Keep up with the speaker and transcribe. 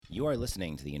You are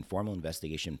listening to the Informal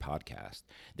Investigation Podcast.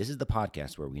 This is the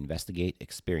podcast where we investigate,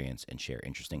 experience, and share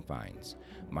interesting finds.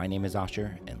 My name is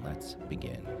Asher, and let's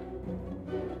begin.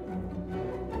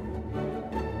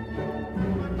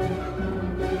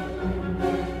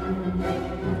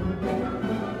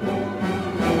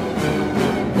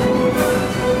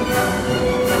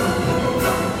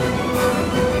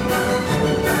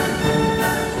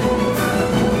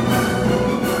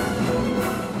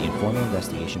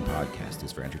 Investigation Podcast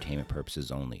is for entertainment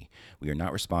purposes only. We are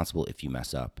not responsible if you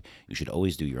mess up. You should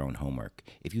always do your own homework.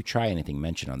 If you try anything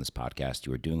mentioned on this podcast,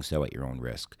 you are doing so at your own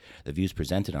risk. The views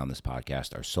presented on this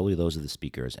podcast are solely those of the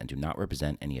speakers and do not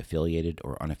represent any affiliated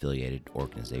or unaffiliated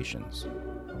organizations.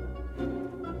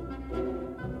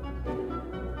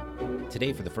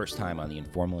 Today, for the first time on the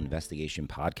Informal Investigation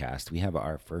Podcast, we have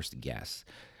our first guest.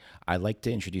 I'd like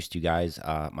to introduce to you guys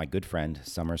my good friend,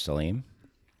 Summer Salim.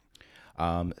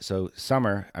 So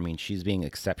Summer, she's being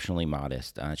exceptionally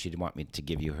modest. She didn't want me to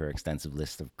give you her extensive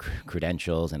list of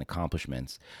credentials and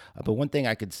accomplishments. But one thing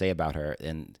I could say about her,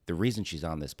 and the reason she's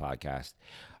on this podcast,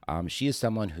 she is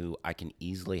someone who I can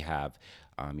easily have,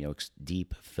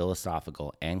 deep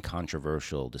philosophical and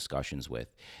controversial discussions with,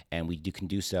 and we can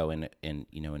do so in an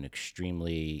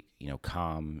extremely,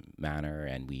 calm manner,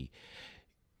 and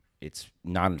it's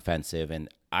non-offensive, and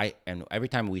every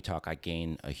time we talk, I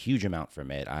gain a huge amount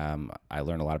from it. I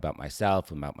learn a lot about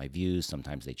myself, about my views.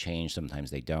 Sometimes they change,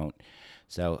 sometimes they don't.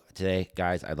 So today,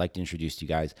 guys, I'd like to introduce to you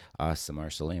guys Summer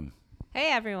Salim.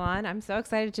 Hey, everyone. I'm so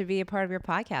excited to be a part of your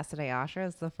podcast today, Asher.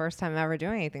 It's the first time I'm ever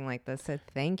doing anything like this, so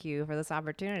thank you for this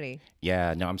opportunity.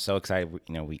 Yeah, no, I'm so excited.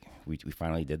 We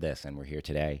finally did this, and we're here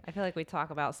today. I feel like we talk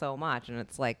about so much, and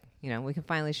it's like, we can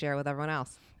finally share with everyone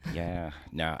else. Yeah,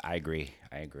 no, I agree.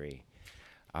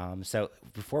 So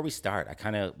before we start, I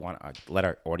kind of want to let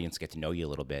our audience get to know you a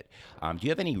little bit. Do you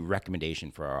have any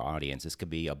recommendation for our audience? This could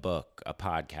be a book, a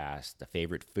podcast, a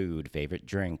favorite food, favorite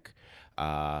drink,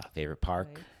 favorite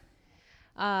park.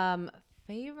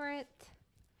 Favorite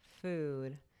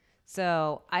food.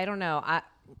 So I don't know.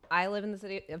 I live in the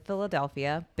city of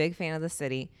Philadelphia, big fan of the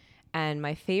city. And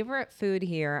my favorite food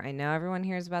here, I know everyone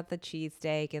hears about the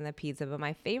cheesesteak and the pizza, but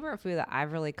my favorite food that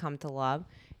I've really come to love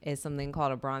is something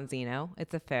called a bronzino.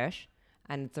 It's a fish,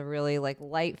 and it's a really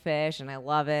light fish, and I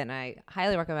love it, and I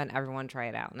highly recommend everyone try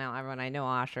it out. Now, everyone, I know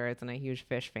Asher isn't a huge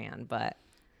fish fan, but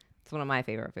it's one of my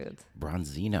favorite foods.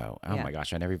 Bronzino. Oh my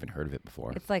gosh, I never even heard of it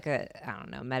before. It's like a,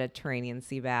 Mediterranean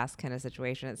sea bass kind of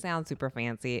situation. It sounds super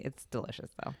fancy. It's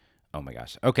delicious, though. Oh my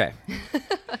gosh. Okay.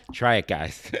 Try it,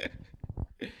 guys.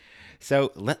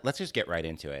 So let's just get right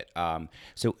into it.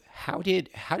 So how did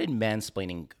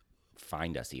mansplaining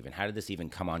find us even? How did this even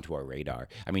come onto our radar?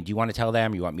 Do you want to tell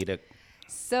them? You want me to?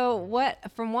 So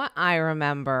from what I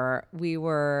remember, we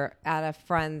were at a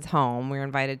friend's home. We were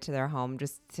invited to their home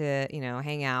just to,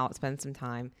 hang out, spend some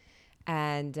time.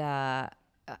 And I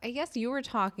guess you were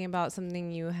talking about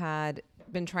something you had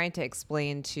been trying to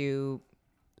explain to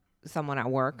someone at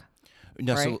work.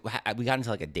 No, right? So we got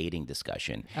into a dating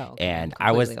discussion, and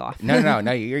I was off. no,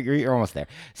 you're almost there.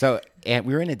 So, and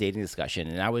we were in a dating discussion,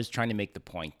 and I was trying to make the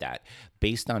point that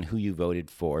based on who you voted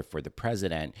for the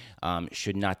president,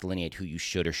 should not delineate who you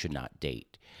should or should not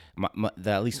date.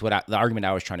 The argument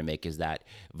I was trying to make is that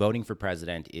voting for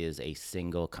president is a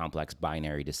single complex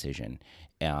binary decision.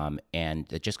 And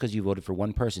that just because you voted for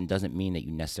one person doesn't mean that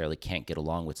you necessarily can't get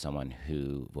along with someone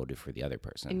who voted for the other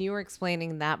person. And you were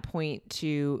explaining that point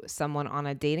to someone on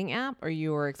a dating app, or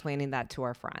you were explaining that to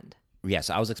our friend?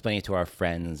 Yes, I was explaining it to our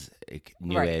friend's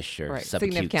newish or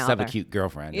subacute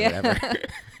girlfriend or whatever.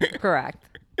 Correct.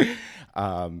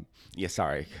 Yeah,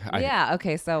 sorry.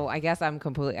 Okay. So I guess I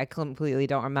completely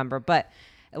don't remember, but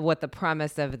what the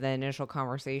premise of the initial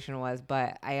conversation was.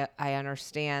 But I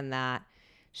understand that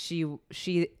she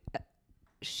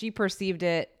perceived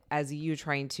it as you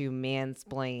trying to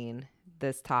mansplain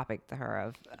this topic to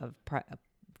her of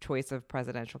choice of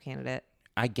presidential candidate.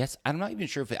 I guess I'm not even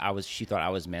sure if she thought I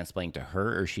was mansplaining to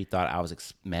her, or she thought I was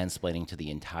mansplaining to the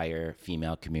entire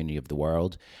female community of the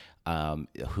world,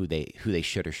 who they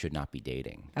should or should not be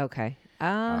dating. Okay.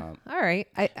 All right.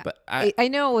 I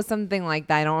know it was something like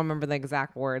that. I don't remember the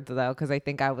exact words though, because I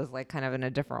think I was kind of in a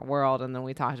different world, and then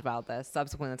we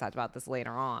subsequently talked about this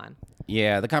later on.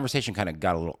 Yeah, the conversation kind of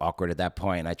got a little awkward at that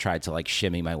point. I tried to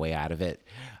shimmy my way out of it,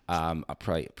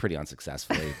 pretty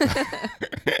unsuccessfully.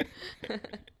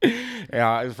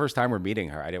 Yeah, it was the first time we're meeting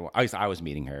her. I was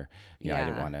meeting her. I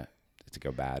didn't want to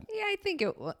go bad. Yeah, I think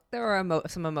there were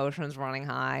some emotions running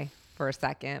high for a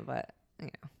second, but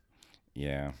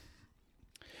Yeah.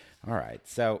 All right.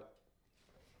 So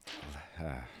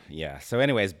Yeah. So,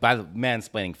 anyways, by the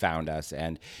mansplaining found us,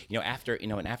 and after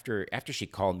she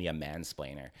called me a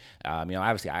mansplainer,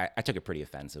 obviously I took it pretty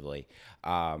offensively,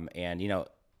 and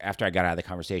after I got out of the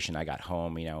conversation, I got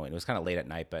home, and it was kind of late at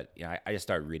night, but I just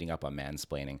started reading up on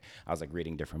mansplaining. I was like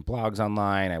reading different blogs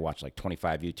online. I watched like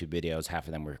 25 YouTube videos. Half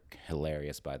of them were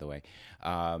hilarious, by the way.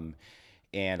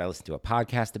 And I listened to a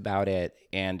podcast about it,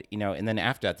 and and then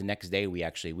after that, the next day we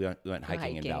went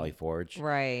hiking in Valley Forge.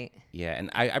 Right. Yeah, and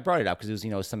I brought it up because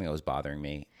it was something that was bothering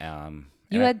me.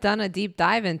 You had done a deep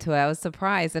dive into it. I was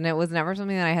surprised, and it was never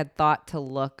something that I had thought to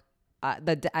look.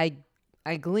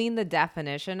 I gleaned the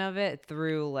definition of it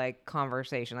through like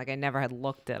conversation. Like I never had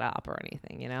looked it up or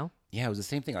anything. Yeah, it was the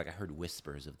same thing. Like I heard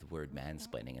whispers of the word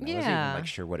mansplaining, and I wasn't Yeah. even like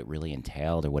sure what it really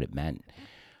entailed or what it meant.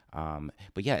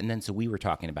 But yeah, and then so we were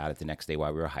talking about it the next day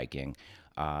while we were hiking,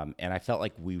 and I felt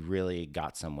like we really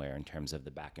got somewhere in terms of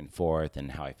the back and forth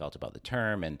and how I felt about the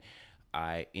term. And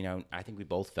I think we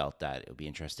both felt that it would be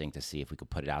interesting to see if we could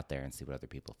put it out there and see what other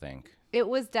people think. It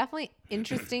was definitely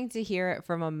interesting to hear it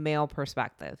from a male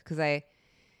perspective because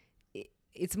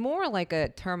it's more like a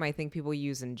term I think people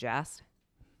use in jest,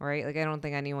 right? Like I don't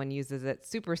think anyone uses it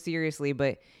super seriously,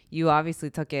 but you obviously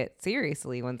took it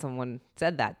seriously when someone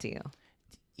said that to you.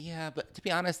 Yeah, but to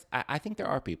be honest, I think there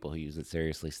are people who use it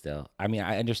seriously still. I mean,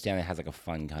 I understand it has like a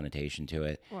fun connotation to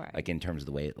it, Right. like in terms of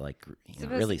the way it like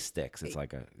really sticks. It's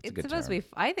like it's a good supposed term. to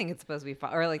be. I think it's supposed to be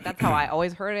fun, or like that's how I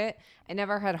always heard it. I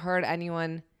never had heard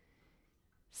anyone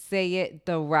say it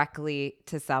directly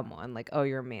to someone like, "Oh,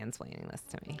 you're mansplaining this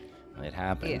to me." It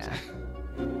happens. Yeah.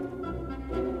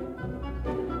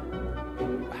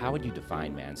 How would you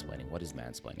define mansplaining? What is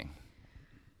mansplaining?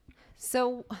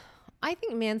 So I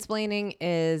think mansplaining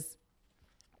is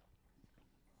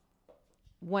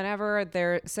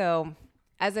whenever so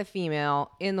as a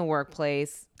female in the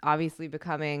workplace, obviously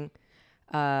being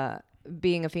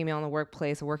a female in the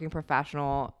workplace, a working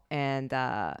professional, and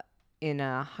in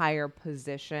a higher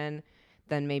position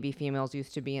than maybe females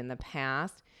used to be in the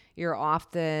past, you're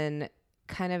often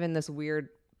kind of in this weird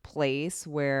place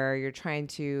where you're trying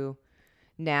to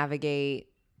navigate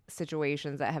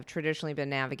situations that have traditionally been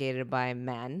navigated by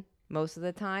men most of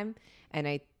the time.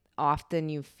 And often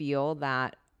you feel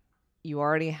that you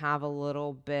already have a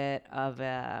little bit of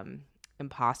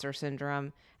imposter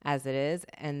syndrome as it is.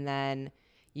 And then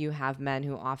you have men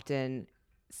who often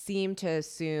seem to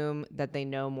assume that they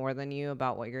know more than you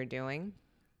about what you're doing.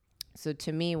 So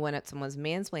to me, when someone's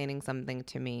mansplaining something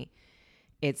to me,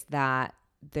 it's that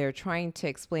they're trying to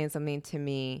explain something to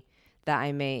me that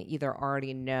I may either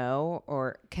already know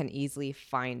or can easily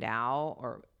find out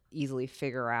or easily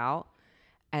figure out.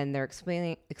 And they're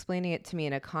explaining it to me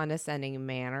in a condescending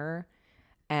manner.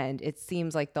 And it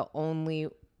seems like the only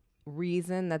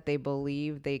reason that they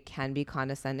believe they can be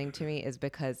condescending to me is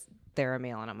because they're a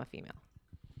male and I'm a female.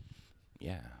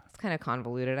 Yeah. It's kind of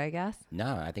convoluted, I guess.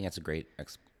 No, I think that's a great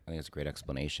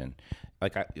explanation.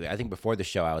 Like I think before the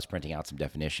show, I was printing out some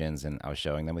definitions and I was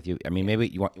showing them with you. I mean, maybe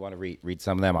you want to read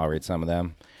some of them. I'll read some of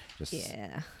them.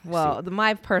 Yeah. Well,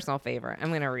 my personal favorite. I'm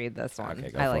going to read this one.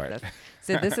 Okay, go I for like it. this.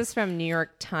 So this is from New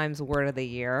York Times Word of the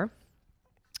Year,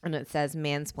 and it says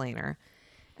mansplainer.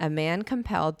 A man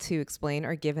compelled to explain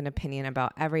or give an opinion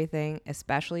about everything,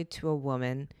 especially to a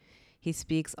woman. He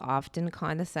speaks often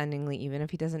condescendingly, even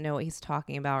if he doesn't know what he's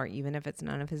talking about or even if it's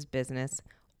none of his business.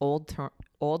 Old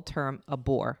term, a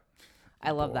bore.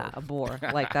 I love that, a bore.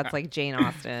 Like that's like Jane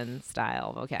Austen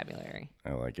style vocabulary.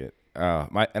 I like it.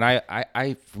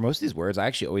 I for most of these words, I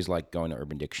actually always like going to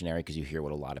Urban Dictionary because you hear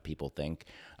what a lot of people think.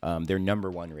 Their number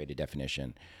one rated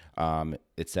definition.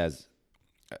 It says,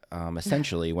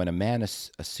 essentially, when a man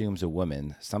assumes a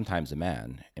woman, sometimes a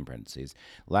man, in parentheses,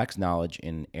 lacks knowledge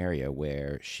in an area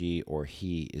where she or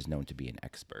he is known to be an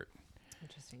expert.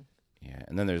 Interesting. Yeah,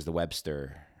 and then there's the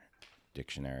Webster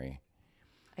Dictionary.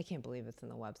 I can't believe it's in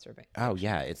the Webster. Oh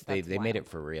yeah, they made it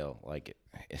for real. Like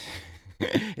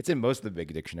it's in most of the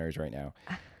big dictionaries right now.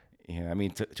 Yeah, I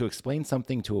mean to explain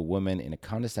something to a woman in a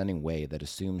condescending way that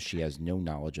assumes she has no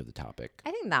knowledge of the topic.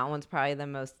 I think that one's probably the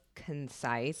most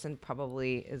concise and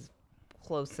probably is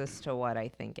closest to what I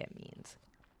think it means.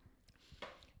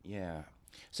 Yeah.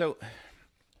 So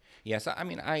yes, I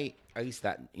mean at least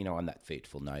that on that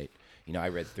fateful night, I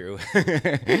read through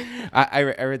I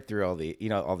read through all the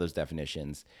all those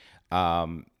definitions,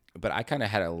 but I kind of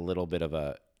had a little bit of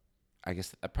I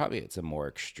guess probably it's a more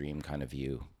extreme kind of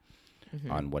view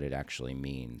on what it actually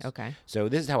means. Okay. So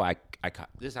this is how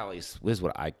this is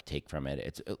what I take from it.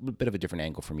 It's a bit of a different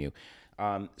angle from you.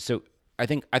 So I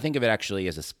think of it actually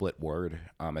as a split word.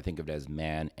 I think of it as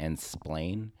man and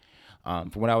splain. From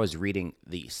what I was reading,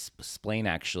 the splain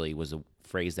actually was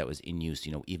phrase that was in use,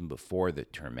 even before the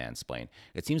term mansplain.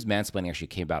 It seems mansplaining actually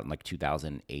came about in like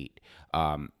 2008.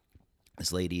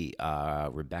 This lady,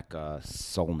 Rebecca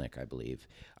Solnit, I believe,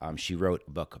 she wrote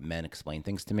a book, Men Explain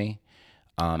Things to Me.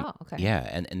 Oh, okay. Yeah,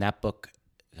 and that book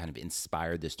kind of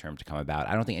inspired this term to come about.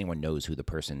 I don't think anyone knows who the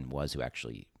person was who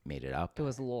actually made it up. It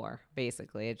was lore,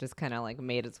 basically. It just kind of like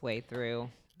made its way through.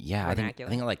 Yeah, I think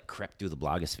vernacular. it like crept through the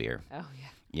blogosphere. Oh yeah.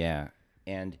 Yeah.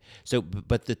 And so,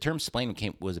 but the term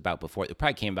splaining was about before. It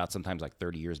probably came about sometimes like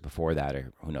 30 years before that,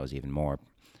 or who knows, even more.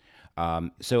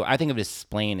 So I think of it as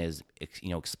splain as,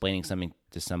 explaining something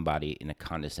to somebody in a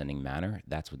condescending manner.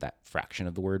 That's what that fraction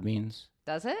of the word means.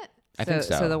 Does it? I think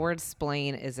so. So the word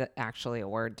splain is actually a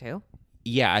word too?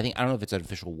 Yeah, I don't know if it's an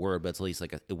official word, but it's at least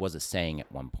like it was a saying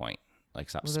at one point. Like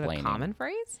stop Was splaining. it a common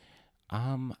phrase?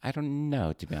 I don't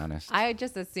know, to be honest. I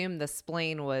just assumed the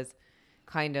splain was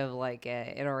kind of like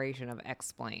an iteration of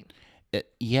explain.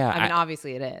 Yeah. I mean,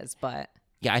 obviously it is, but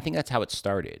Yeah, I think that's how it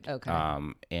started. Okay.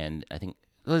 And I think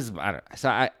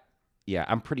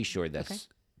I'm pretty sure of this.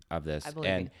 I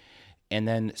believe you. And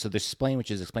then so there's splain,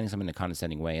 which is explaining something in a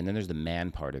condescending way, and then there's the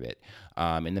man part of it.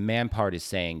 And the man part is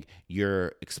saying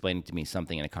you're explaining to me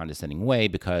something in a condescending way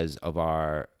because of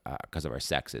our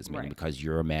sexes, meaning Right. because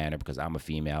you're a man, or because I'm a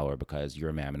female, or because you're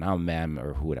a man and I'm a man,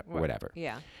 or whatever.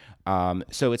 yeah.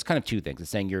 So it's kind of two things. It's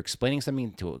saying you're explaining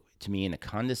something to me in a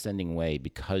condescending way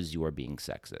because you are being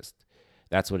sexist.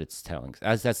 That's what it's telling.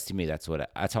 That's to me. That's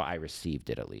how I received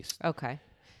it, at least. Okay.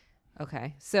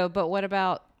 So, but what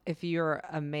about if you're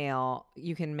a male,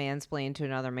 you can mansplain to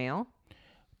another male?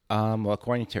 Well,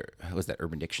 according to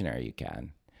Urban Dictionary, you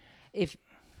can.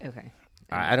 Okay.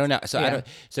 I don't know. So Yeah.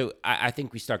 I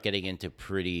think we start getting into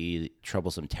pretty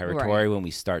troublesome territory when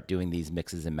we start doing these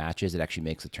mixes and matches. It actually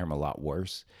makes the term a lot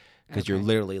worse because you're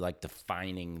literally like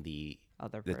defining the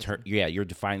Other term. person. Yeah, you're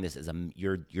defining this as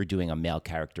you're doing a male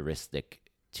characteristic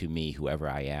to me, whoever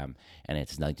I am, and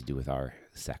it's nothing to do with our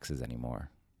sexes anymore.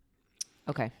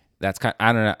 Okay. That's kind.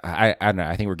 I don't know. I don't know.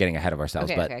 I think we're getting ahead of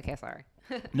ourselves. But Okay. Sorry.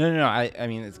 no. I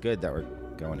mean, it's good that we're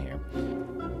going here.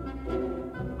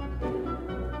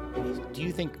 Do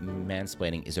you think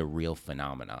mansplaining is a real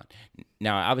phenomenon?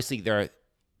 Now, obviously, there are,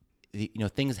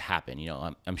 things happen.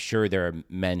 I'm sure there are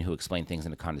men who explain things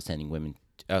in a condescending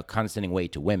way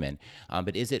to women.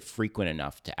 But is it frequent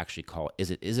enough to actually call?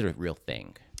 Is it a real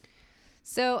thing?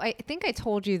 So I think I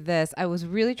told you this. I was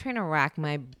really trying to rack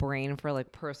my brain for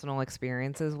like personal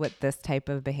experiences with this type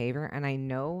of behavior. And I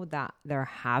know that there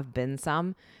have been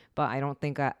some, but I don't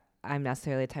think I'm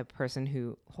necessarily the type of person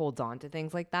who holds on to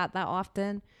things like that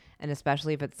often. And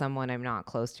especially if it's someone I'm not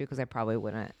close to, because I probably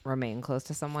wouldn't remain close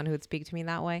to someone who would speak to me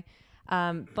that way.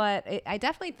 But I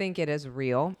definitely think it is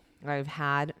real. I've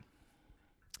had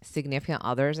significant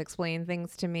others explain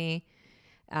things to me.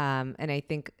 And I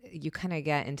think you kind of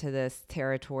get into this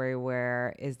territory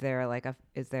where is there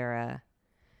a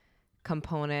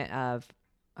component of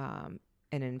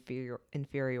an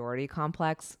inferiority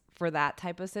complex for that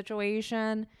type of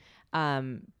situation?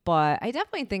 But I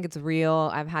definitely think it's real.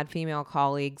 I've had female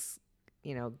colleagues,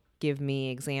 give me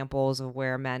examples of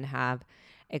where men have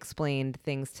explained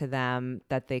things to them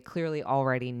that they clearly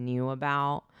already knew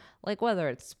about, like whether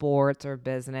it's sports or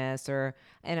business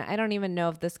and I don't even know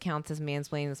if this counts as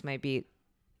mansplaining. This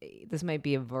might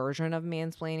be a version of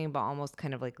mansplaining, but almost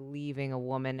kind of like leaving a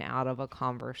woman out of a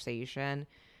conversation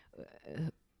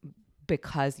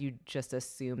because you just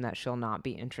assume that she'll not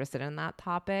be interested in that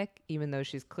topic, even though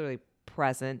she's clearly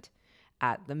present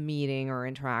at the meeting or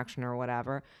interaction or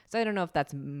whatever. So I don't know if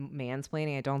that's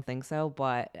mansplaining. I don't think so,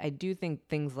 but I do think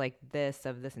things like this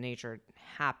of this nature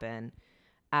happen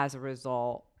as a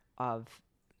result of,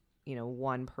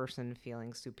 one person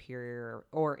feeling superior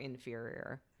or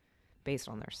inferior based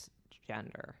on their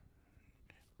gender.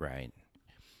 Right.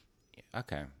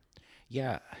 Okay.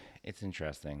 Yeah, it's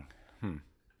interesting.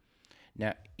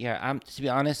 Now, yeah, to be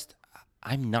honest,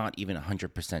 I'm not even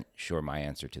 100% sure my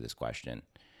answer to this question.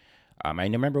 I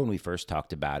remember when we first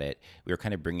talked about it, we were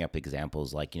kind of bringing up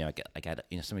examples like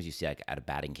sometimes you see like at a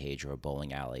batting cage or a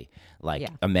bowling alley, like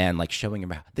a man like showing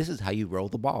him this is how you roll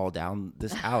the ball down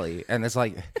this alley, and it's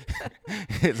like,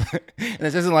 and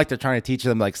this isn't like they're trying to teach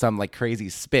them like some like crazy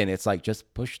spin. It's like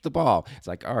just push the ball. It's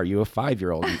like, oh, are you a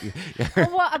 5-year-old?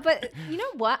 Well, but you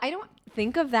know what? I don't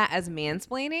think of that as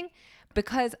mansplaining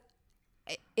because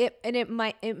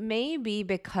it may be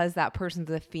because that person's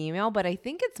a female, but I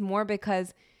think it's more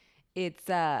because it's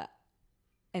an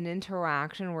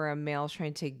interaction where a male's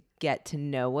trying to get to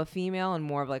know a female in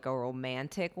more of like a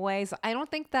romantic way. So I don't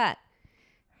think that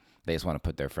They just want to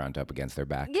put their front up against their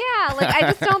back. Yeah, like I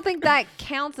just don't think that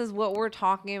counts as what we're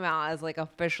talking about as like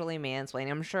officially mansplaining.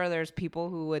 I'm sure there's people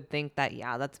who would think that,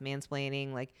 yeah, that's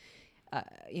mansplaining, like,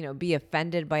 be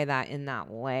offended by that in that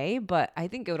way. But I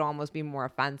think it would almost be more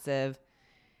offensive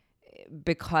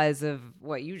because of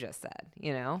what you just said.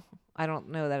 I don't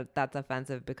know that that's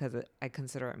offensive because I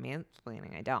consider it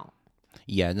mansplaining. I don't.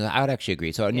 Yeah, no, I would actually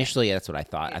agree. So initially, that's what I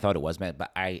thought. Yeah. I thought it was meant,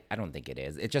 but I don't think it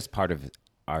is. It's just part of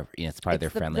our, it's part of their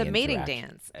friendly the mating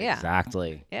dance. Yeah,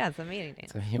 exactly. Yeah, it's a mating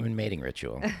dance. It's a human mating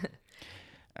ritual.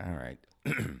 All right.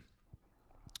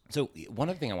 So one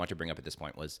other thing I want to bring up at this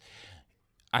point was,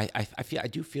 I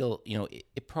do feel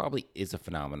it probably is a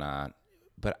phenomenon,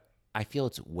 but I feel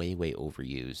it's way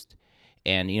overused.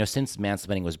 And since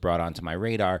mansplaining was brought onto my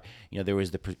radar, there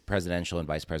was the presidential and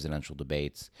vice presidential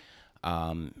debates.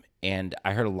 And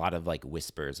I heard a lot of like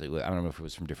whispers. I don't know if it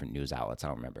was from different news outlets. I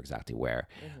don't remember exactly where.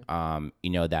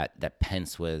 Mm-hmm. That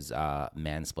Pence was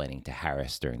mansplaining to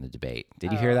Harris during the debate.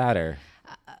 Did you hear that? Or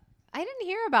I didn't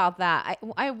hear about that.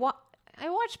 I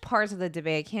watched parts of the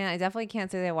debate. I definitely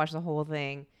can't say that I watched the whole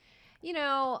thing.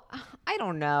 I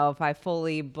don't know if I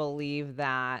fully believe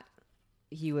that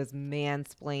he was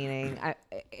mansplaining. I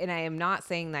am not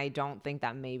saying that I don't think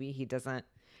that maybe he doesn't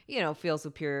feel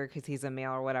superior because he's a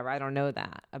male or whatever. I don't know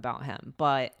that about him,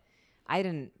 but I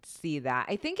didn't see that.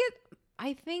 I think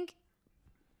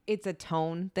it's a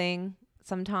tone thing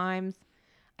sometimes.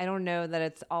 I don't know that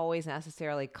it's always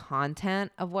necessarily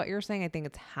content of what you're saying. I think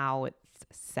it's how it's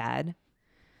said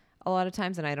a lot of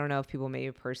times. And I don't know if people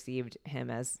maybe perceived him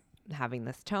as having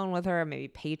this tone with her, maybe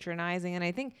patronizing.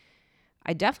 And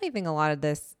I definitely think a lot of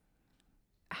this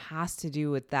has to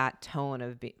do with that tone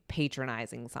of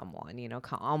patronizing someone,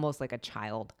 almost like a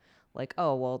child, like,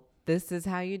 oh, well, this is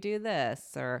how you do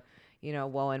this, or,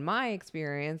 well, in my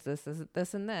experience, this is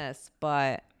this and this.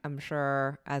 But I'm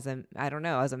sure as a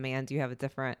man, do you have a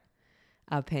different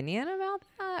opinion about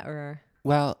that? Or,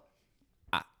 well,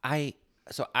 I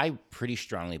pretty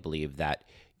strongly believe that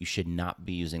you should not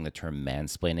be using the term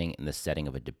mansplaining in the setting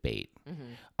of a debate.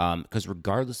 Because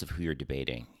regardless of who you're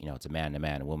debating, it's a man,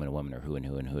 a woman, or who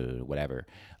and who, whatever.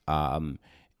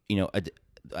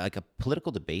 Like a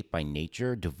political debate by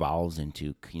nature devolves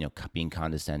into, being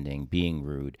condescending, being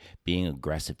rude, being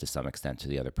aggressive to some extent to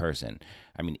the other person.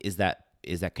 I mean, is that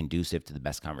conducive to the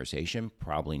best conversation?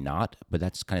 Probably not, but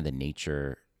that's kind of the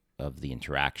nature of the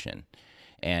interaction.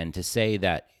 And to say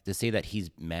that he's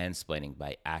mansplaining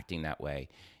by acting that way,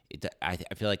 I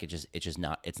feel like it's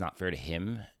not fair to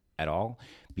him at all,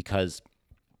 because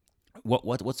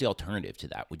what's the alternative to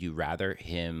that? Would you rather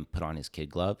him put on his kid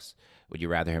gloves? Would you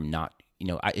rather him not?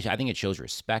 I think it shows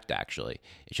respect. Actually,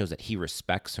 it shows that he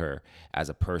respects her as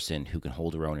a person who can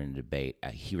hold her own in a debate.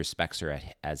 He respects her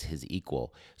as his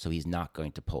equal, so he's not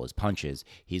going to pull his punches.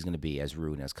 He's going to be as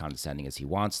rude and as condescending as he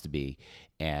wants to be,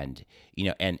 and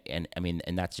I mean,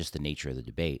 and that's just the nature of the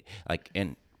debate. Like,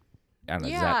 and I don't know.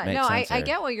 Yeah, does that make sense, I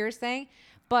get what you're saying,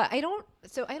 but I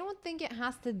don't think it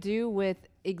has to do with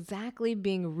exactly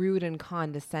being rude and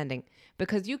condescending,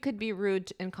 because you could be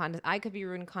rude and I could be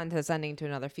rude and condescending to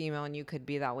another female, and you could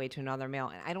be that way to another male.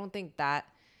 And I don't think that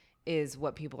is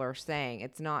what people are saying.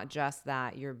 It's not just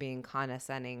that you're being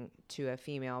condescending to a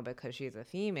female because she's a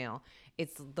female.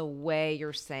 It's the way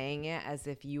you're saying it, as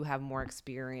if you have more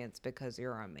experience because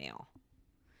you're a male.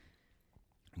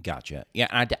 Gotcha. Yeah,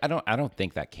 I don't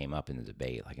think that came up in the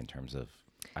debate, like in terms of.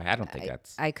 I don't think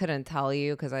that's. I couldn't tell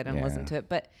you because I didn't listen to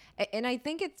it, and I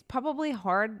think it's probably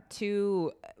hard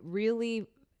to really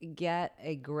get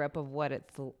a grip of what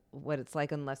it's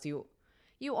like unless you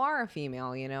are a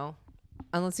female,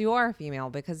 unless you are a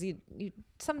female, because you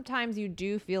sometimes you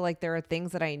do feel like there are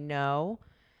things that I know,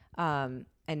 and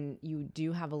you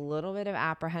do have a little bit of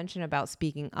apprehension about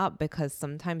speaking up, because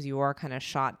sometimes you are kind of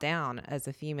shot down as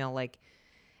a female, like.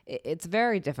 It's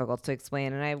very difficult to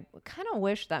explain, and I kind of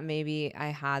wish that maybe I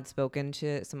had spoken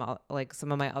to some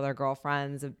of my other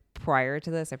girlfriends prior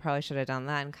to this. I probably should have done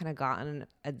that and kind of gotten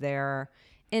their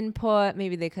input.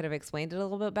 Maybe they could have explained it a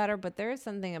little bit better, but there is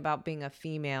something about being a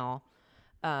female,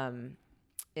 and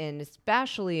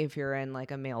especially if you're in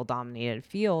like a male-dominated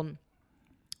field,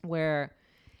 where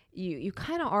you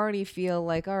kind of already feel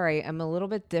like, all right, I'm a little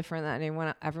bit different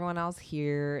than everyone else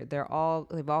here. They've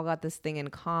all got this thing in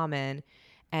common.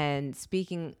 And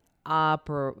speaking up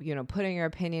or, putting your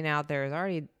opinion out there is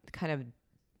already kind of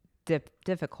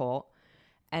difficult.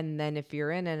 And then if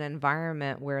you're in an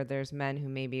environment where there's men who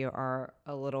maybe are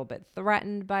a little bit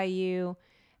threatened by you,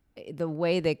 the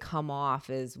way they come off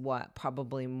is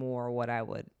probably more what I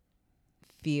would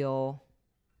feel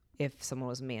if someone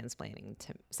was mansplaining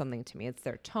something to me. It's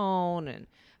their tone and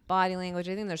body language.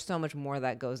 I think there's so much more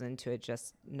that goes into it,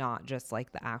 just not just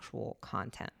like the actual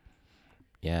content.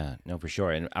 Yeah, no, for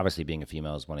sure. And obviously being a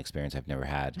female is one experience I've never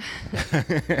had.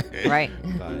 Right.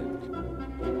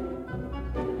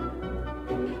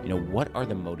 What are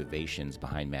the motivations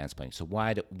behind mansplaining? So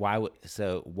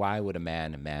why would a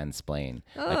man mansplain?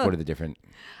 Like, what are the different?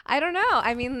 I don't know.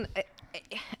 I mean,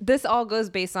 this all goes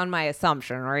based on my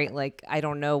assumption, right? Like, I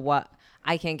don't know what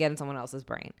I can't get in someone else's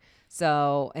brain.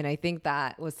 So, and I think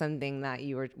that was something that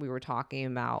we were talking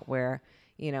about, where,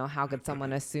 how could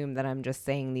someone assume that I'm just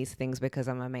saying these things because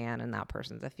I'm a man and that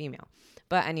person's a female?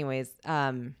 But anyways,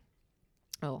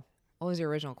 what was your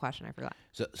original question? I forgot.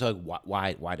 So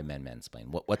why do men mansplain?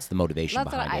 What's the motivation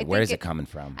That's behind it? Where is it coming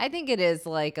from? I think it is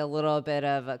like a little bit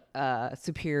of a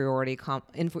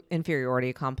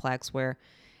inferiority complex, where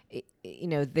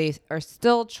they are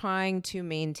still trying to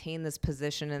maintain this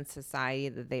position in society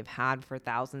that they've had for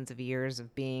thousands of years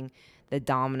of being the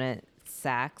dominant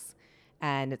sex,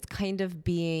 and it's kind of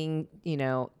being,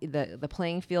 the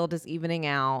playing field is evening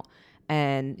out,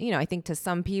 and I think to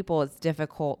some people it's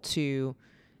difficult to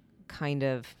kind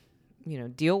of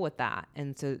deal with that,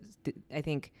 and so I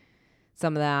think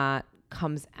some of that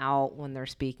comes out when they're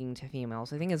speaking to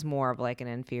females. I think it's more of like an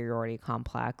inferiority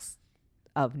complex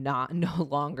of no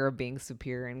longer being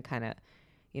superior and kind of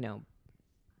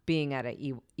being at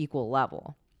an equal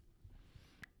level.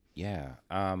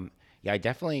 I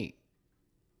definitely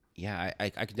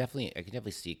I could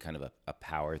definitely see kind of a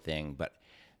power thing, but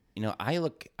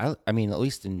I mean, at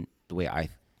least in the way I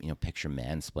picture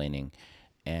mansplaining.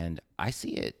 And I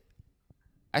see it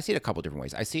a couple different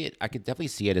ways. I could definitely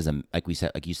see it as like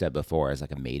you said before, as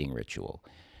like a mating ritual.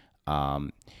 I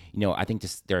think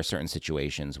there are certain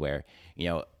situations where,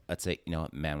 let's say, a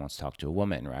man wants to talk to a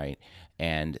woman, right?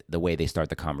 And the way they start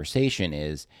the conversation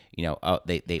is,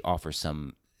 they offer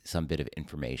some bit of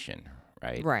information,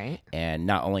 right? Right. And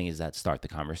not only does that start the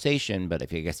conversation, but I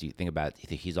guess you think about it,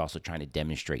 he's also trying to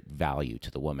demonstrate value to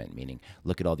the woman, meaning,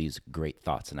 look at all these great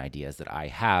thoughts and ideas that I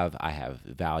have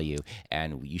value,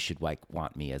 and you should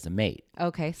want me as a mate.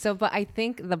 Okay. So, but I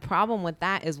think the problem with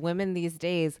that is women these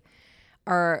days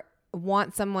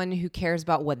want someone who cares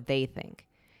about what they think.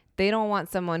 They don't want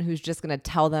someone who's just going to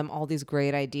tell them all these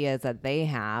great ideas that they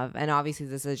have. And obviously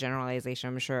this is a generalization.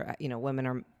 I'm sure, women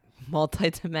are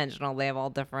multidimensional. They have all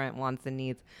different wants and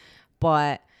needs,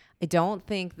 but I don't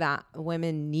think that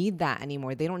women need that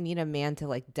anymore. They don't need a man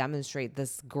to demonstrate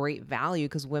this great value,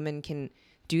 because women can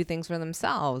do things for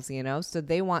themselves, so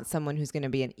they want someone who's going to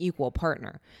be an equal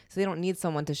partner. So they don't need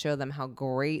someone to show them how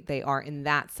great they are in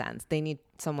that sense. They need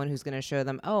someone who's going to show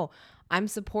them, oh, I'm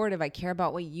supportive. I care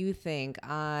about what you think.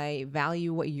 I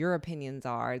value what your opinions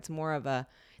are. It's more of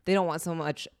they don't want so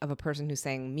much of a person who's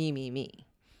saying me, me, me.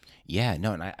 Yeah,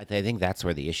 no, and I think that's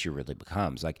where the issue really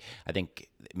becomes. I think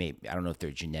I don't know if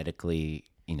they're genetically,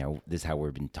 this is how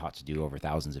we've been taught to do over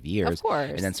thousands of years. Of course.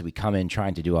 And then so we come in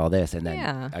trying to do all this, and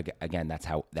then again, that's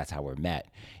how we're met.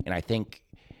 And I think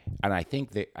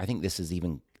this is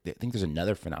even. I think there's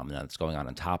another phenomenon that's going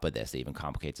on top of this that even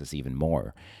complicates this even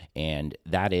more, and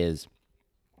that is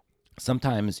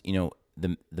sometimes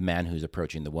the man who's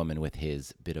approaching the woman with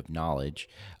his bit of knowledge,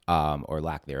 or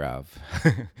lack thereof.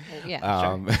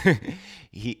 Sure.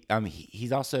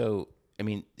 He's also, I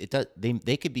mean,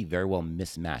 they could be very well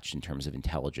mismatched in terms of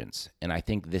intelligence. And I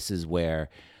think this is where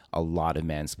a lot of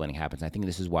mansplaining happens. I think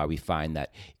this is why we find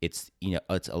that it's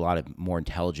a lot of more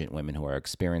intelligent women who are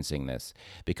experiencing this,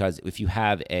 because if you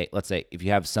have a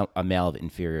male of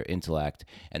inferior intellect,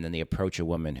 and then they approach a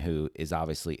woman who is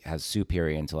obviously has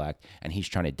superior intellect, and he's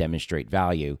trying to demonstrate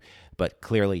value, but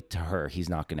clearly to her, he's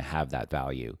not going to have that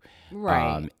value.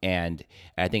 Right. And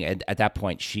I think at that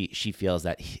point, she feels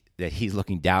that he's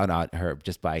looking down on her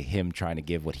just by him trying to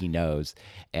give what he knows.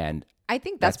 And I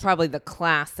think that's probably the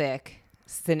classic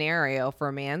scenario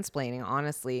for mansplaining,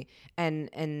 honestly.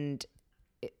 And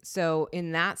so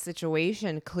in that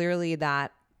situation, clearly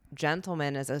that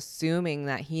gentleman is assuming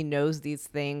that he knows these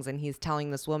things, and he's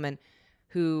telling this woman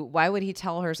why would he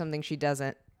tell her something she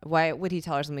doesn't? Why would he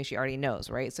tell her something she already knows,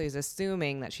 right? So he's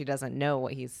assuming that she doesn't know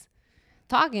what he's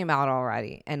talking about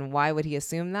already. And why would he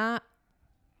assume that?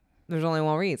 There's only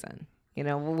one reason.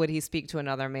 Would he speak to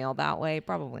another male that way?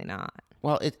 Probably not.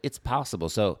 Well, it's possible.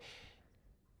 So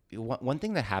one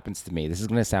thing that happens to me, this is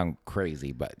going to sound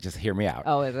crazy, but just hear me out.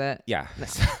 Oh, is it? Yeah.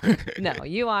 No,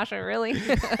 you Asha, really?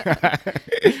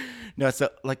 No, so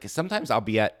sometimes I'll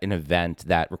be at an event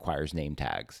that requires name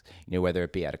tags, whether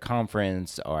it be at a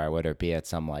conference or whether it be at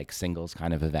some singles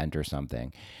kind of event or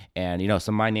something. And,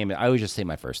 so my name, I always just say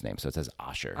my first name. So it says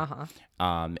Asher.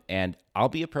 Uh-huh. And I'll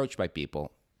be approached by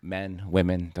people men,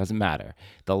 women, doesn't matter.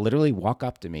 They'll literally walk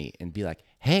up to me and be like,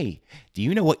 "Hey, do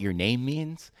you know what your name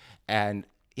means?" And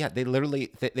yeah, they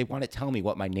literally they want to tell me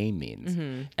what my name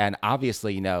means. And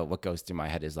obviously, what goes through my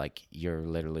head is like, you're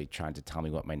literally trying to tell me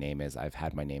what my name is. I've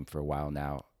had my name for a while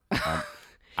now.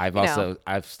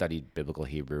 I've studied biblical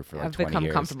Hebrew for like I've 20 become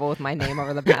years. comfortable with my name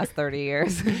over the past 30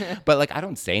 years. But like, I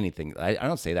don't say anything. I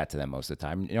don't say that to them most of the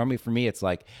time. Normally for me, it's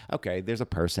like, okay, there's a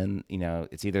person,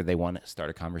 it's either they want to start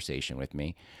a conversation with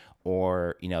me,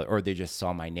 or they just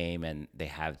saw my name and they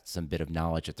have some bit of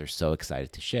knowledge that they're so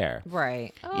excited to share.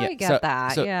 Right. Oh, Yeah, I get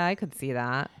that. so- Yeah, I could see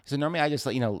that. So normally I just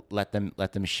let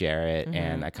them share it,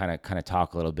 and I kind of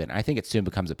talk a little bit. And I think it soon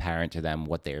becomes apparent to them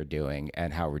what they are doing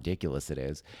and how ridiculous it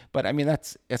is. But I mean,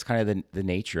 that's kind of the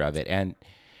nature of it, and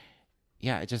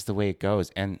yeah, it's just the way it goes.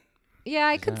 And Yeah,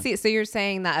 I could see it. So you're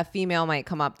saying that a female might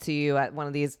come up to you at one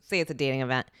of these, say it's a dating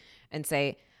event, and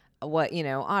say,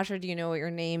 Asher, do you know what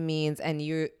your name means? And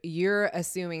you're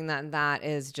assuming that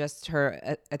is just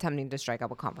her attempting to strike up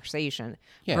a conversation.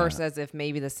 Yeah. Versus if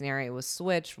maybe the scenario was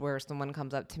switched where someone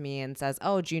comes up to me and says,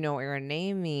 "Oh, do you know what your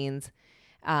name means?"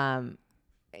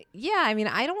 Yeah, I mean,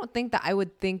 I don't think that I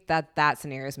would think that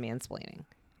scenario is mansplaining.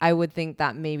 I would think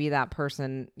that maybe that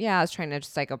person, is trying to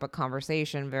strike up a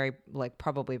conversation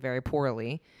probably very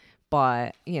poorly.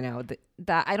 But,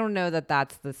 that I don't know that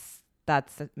that's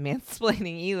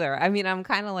mansplaining either. I mean, I'm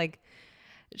kind of like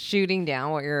shooting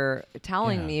down what you're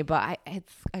telling me, but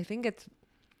I think it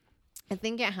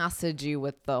has to do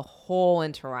with the whole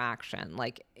interaction.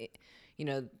 Like,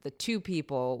 the two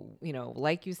people,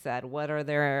 like you said, what are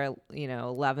their,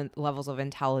 11 levels of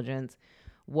intelligence?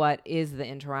 What is the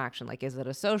interaction? Like, is it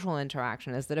a social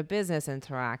interaction? Is it a business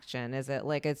interaction? Is it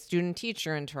like a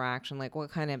student-teacher interaction? Like,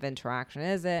 what kind of interaction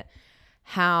is it?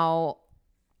 How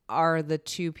are the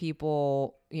two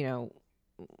people,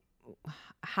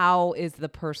 how is the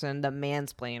person, the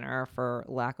mansplainer, for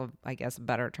lack of, I guess, a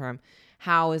better term,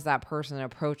 how is that person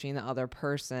approaching the other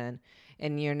person?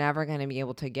 And you're never going to be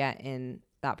able to get in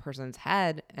that person's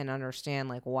head and understand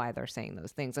like why they're saying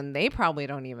those things. And they probably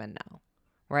don't even know,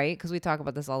 right? Because we talk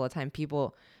about this all the time.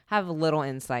 People have little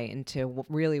insight into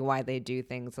really why they do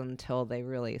things until they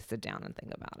really sit down and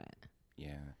think about it.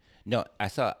 yeah. No,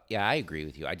 I agree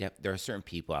with you. There are certain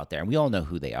people out there, and we all know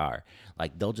who they are.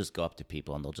 Like, they'll just go up to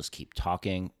people and they'll just keep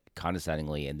talking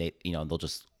condescendingly, and they'll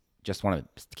just want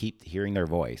to keep hearing their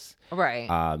voice. Right.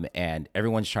 And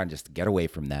everyone's trying to just get away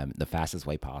from them the fastest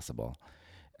way possible.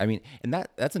 I mean, and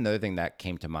that's another thing that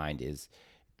came to mind is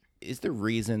the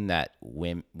reason that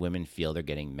women feel they're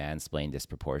getting mansplained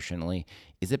disproportionately,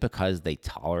 is it because they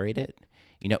tolerate it?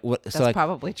 That's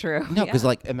probably true. No, because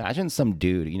like, imagine some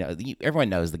dude, everyone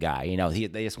knows the guy,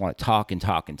 they just want to talk and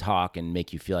talk and talk and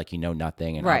make you feel like you know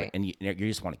nothing. And right. And you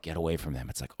just want to get away from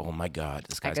them. It's like, oh my God,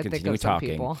 this guy's I could continuing think of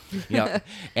some talking.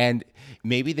 And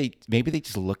maybe they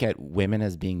just look at women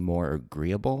as being more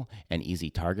agreeable and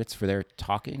easy targets for their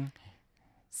talking.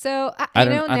 So,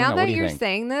 now that you're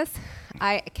saying this,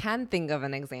 I can think of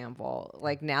an example.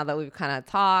 Like, now that we've kind of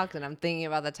talked and I'm thinking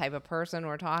about the type of person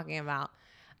we're talking about,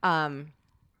 I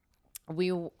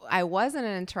was in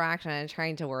an interaction, and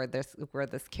trying to word this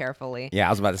carefully. Yeah, I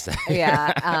was about to say.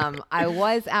 Yeah. I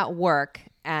was at work,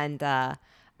 and an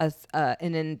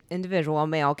individual, a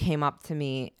male, came up to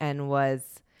me and was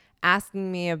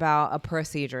asking me about a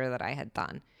procedure that I had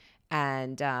done.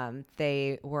 And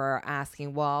they were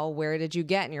asking, well, where did you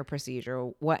get in your procedure?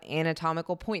 What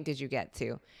anatomical point did you get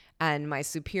to? And my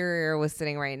superior was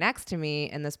sitting right next to me,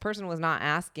 and this person was not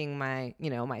asking my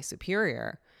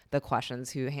superior the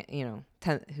questions, who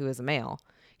is a male.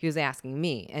 He was asking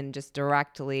me, and just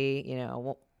directly,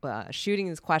 shooting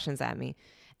these questions at me.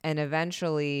 And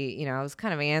eventually, I was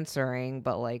kind of answering,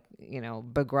 but like,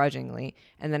 begrudgingly.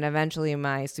 And then eventually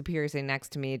my superior sitting next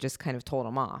to me just kind of told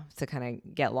him off to kind of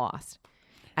get lost.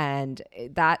 And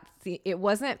he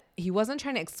wasn't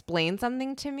trying to explain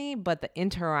something to me, but the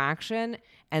interaction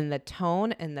and the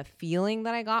tone and the feeling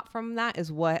that I got from that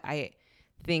is what I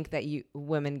think that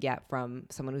women get from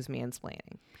someone who's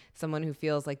mansplaining. Someone who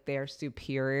feels like they're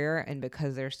superior, and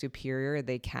because they're superior,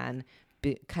 they can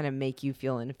kind of make you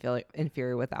feel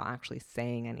inferior without actually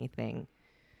saying anything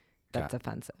that's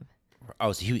offensive.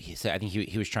 Oh, so he said, I think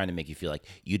he was trying to make you feel like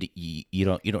you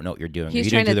don't know what you're doing. He's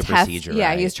you trying didn't to do the test. procedure. Yeah,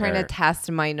 right, he's trying to test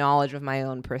my knowledge of my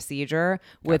own procedure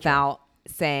without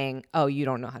saying, "Oh, you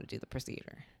don't know how to do the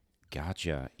procedure."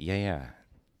 Gotcha. Yeah.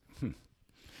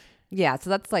 Yeah, so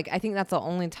that's like, I think that's the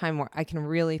only time where I can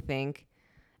really think,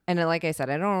 and like I said,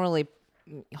 I don't really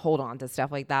hold on to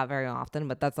stuff like that very often,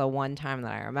 but that's the one time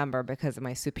that I remember because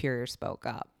my superior spoke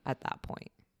up at that point.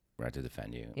 Right, to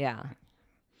defend you. Yeah.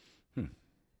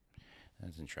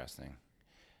 That's interesting.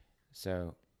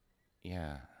 So,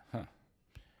 Yeah. Huh.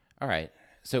 All right.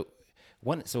 So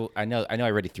so I know I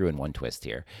already threw in one twist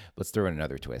here. Let's throw in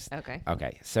another twist. Okay.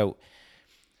 Okay. So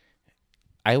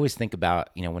I always think about,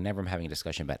 whenever I'm having a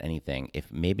discussion about anything,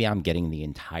 if maybe I'm getting the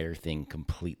entire thing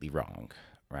completely wrong,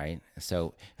 right?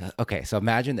 So, okay, so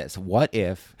imagine this. What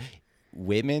if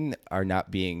women are not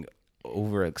being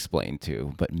over explained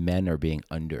to, but men are being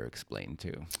under explained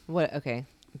to? What? Okay.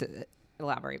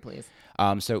 Elaborate, please.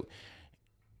 So,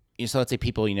 so let's say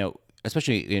people,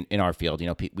 especially in our field,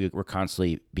 we're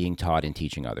constantly being taught and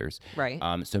teaching others. Right.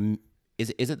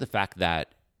 Is it the fact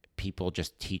that people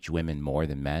just teach women more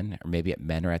than men, or maybe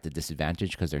men are at the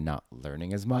disadvantage because they're not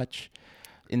learning as much?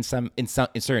 In certain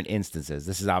instances,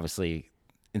 this is obviously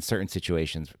in certain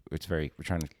situations. We're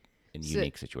trying to in a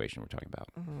unique situation we're talking about.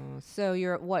 So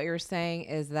what you're saying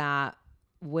is that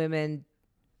women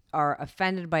are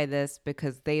offended by this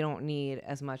because they don't need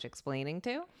as much explaining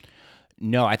to?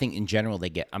 No, I think in general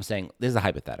I'm saying this is a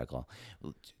hypothetical.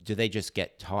 Do they just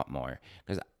get taught more?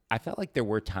 Because I felt like there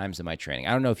were times in my training.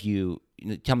 I don't know if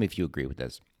tell me if you agree with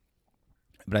this,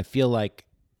 but I feel like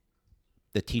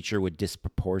the teacher would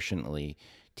disproportionately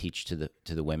teach to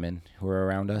the women who are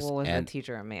around us. Well, was the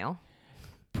teacher a male?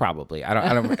 Probably. I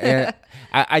don't.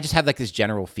 I just have like this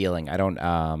general feeling. I don't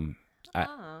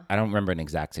remember an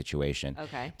exact situation.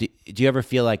 Okay. Do you ever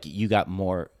feel like you got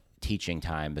more teaching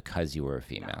time because you were a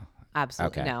female? No,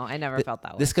 absolutely. Okay. No, I never felt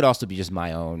that way. This could also be just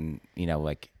my own,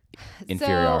 like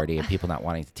inferiority of people not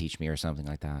wanting to teach me or something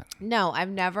like that. No, I've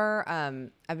never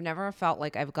felt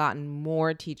like I've gotten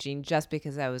more teaching just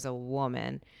because I was a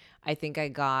woman. I think I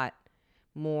got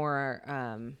more.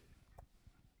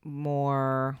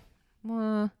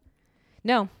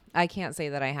 No, I can't say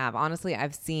that I have. Honestly,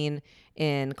 I've seen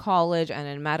in college and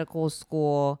in medical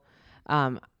school,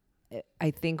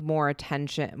 I think more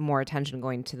attention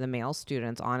going to the male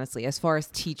students, honestly, as far as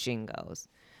teaching goes.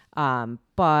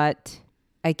 But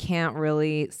I can't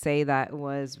really say that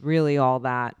was really all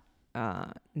that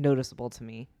noticeable to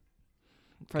me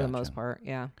for the most part.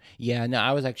 Yeah. Yeah. No,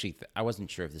 I was actually, I wasn't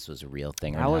sure if this was a real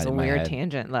thing or not. That was a in my weird head.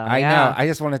 tangent, though. I Yeah. know. I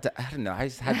just wanted to, I don't know. I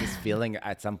just had this feeling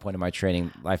at some point in my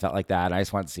training, I felt like that. And I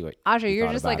just wanted to see what. Asha,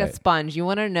 you're just like a sponge. You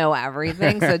want to know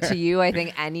everything. So to you, I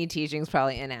think any teaching is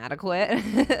probably inadequate.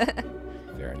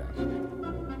 Fair enough.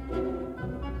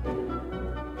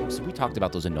 So we talked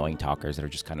about those annoying talkers that are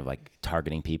just kind of like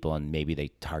targeting people, and maybe they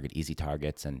target easy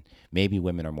targets, and maybe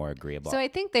women are more agreeable. So I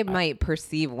think they might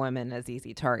perceive women as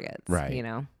easy targets, right?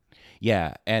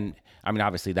 Yeah, and I mean,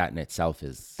 obviously, that in itself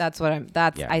is. I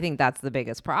think that's the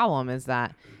biggest problem, is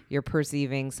that you're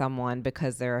perceiving someone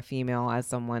because they're a female as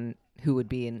someone who would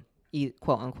be an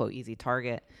quote unquote easy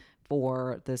target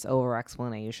for this over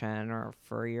explanation or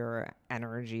for your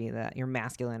energy, that your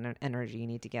masculine energy you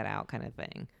need to get out, kind of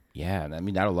thing. Yeah, I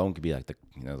mean, that alone could be like the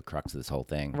crux of this whole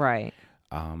thing. Right.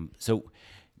 So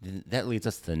that leads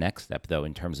us to the next step, though,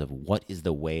 in terms of what is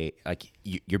the way, like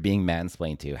you're being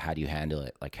mansplained to. How do you handle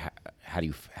it? Like, how do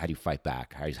you fight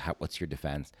back? What's your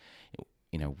defense?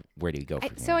 Where do you go from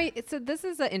here? So this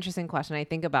is an interesting question. I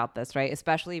think about this, right?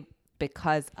 Especially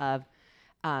because of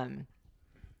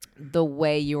the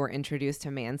way you were introduced to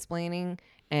mansplaining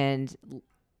and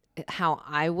how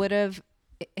I would have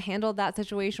handled that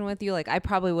situation with you. Like, I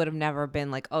probably would have never been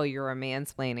like, oh, you're a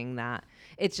mansplaining that.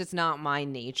 It's just not my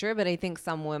nature. But I think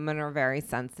some women are very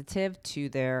sensitive to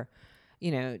their,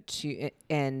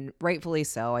 and rightfully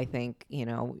so. I think,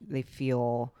 they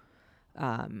feel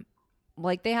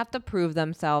like they have to prove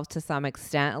themselves to some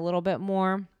extent a little bit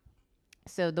more.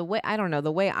 So the way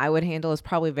I would handle is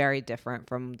probably very different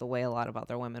from the way a lot of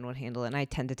other women would handle it. And I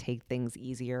tend to take things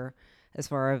easier as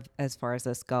far as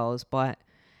this goes. But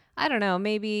I don't know,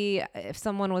 maybe if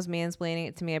someone was mansplaining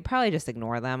it to me, I'd probably just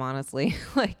ignore them, honestly.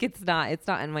 Like, it's not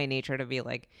in my nature to be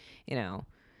like,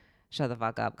 shut the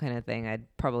fuck up kind of thing. I'd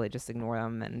probably just ignore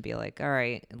them and be like, all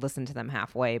right, listen to them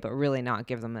halfway, but really not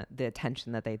give them the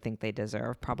attention that they think they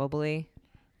deserve, probably.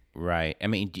 Right. I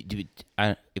mean,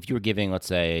 if you were giving, let's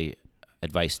say,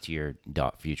 advice to your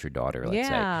future daughter, let's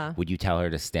say, would you tell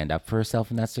her to stand up for herself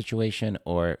in that situation,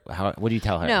 or what do you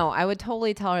tell her? No, I would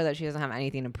totally tell her that she doesn't have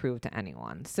anything to prove to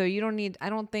anyone. So I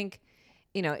don't think,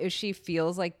 if she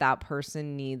feels like that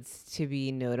person needs to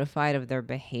be notified of their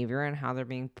behavior and how they're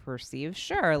being perceived,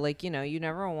 sure. Like, you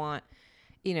never want,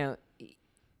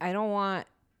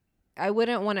 I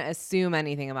wouldn't want to assume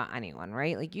anything about anyone,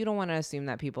 right? Like, you don't want to assume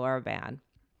that people are bad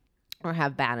or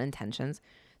have bad intentions.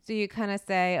 So you kind of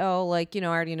say, oh, like, I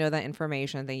already know that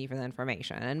information. Thank you for the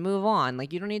information, and move on.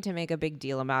 Like, you don't need to make a big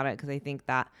deal about it, because I think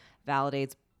that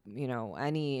validates,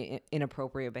 any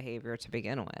inappropriate behavior to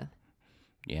begin with.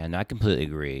 Yeah, and I completely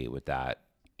agree with that.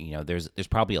 there's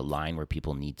probably a line where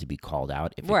people need to be called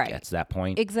out if Right. it gets to that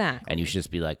point. Exactly. And you should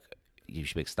just be like,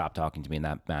 stop talking to me in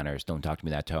that manner. Don't talk to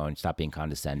me in that tone. Stop being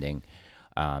condescending.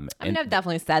 I mean, I've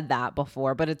definitely said that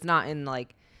before, but it's not in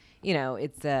like,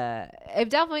 I've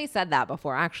definitely said that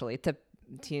before, actually,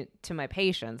 to my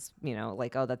patients,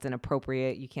 like, oh, that's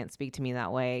inappropriate. You can't speak to me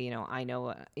that way. I know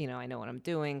what I'm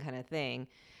doing, kind of thing.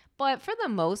 But for the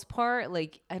most part,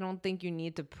 like, I don't think you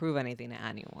need to prove anything to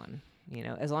anyone,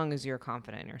 as long as you're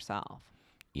confident in yourself.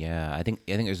 Yeah, I think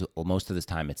there's most of this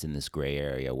time it's in this gray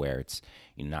area where it's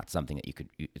not something that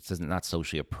it's not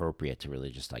socially appropriate to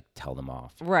really just like tell them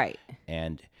off. Right.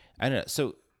 And I don't know.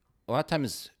 So a lot of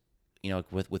times,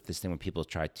 with this thing when people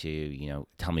try to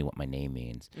tell me what my name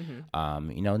means,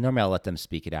 normally I'll let them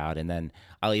speak it out, and then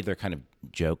I'll either kind of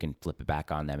joke and flip it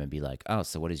back on them and be like, oh,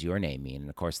 so what does your name mean? And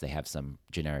of course they have some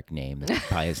generic name that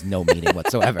probably has no meaning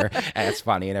whatsoever, and it's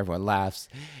funny and everyone laughs.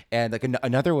 And like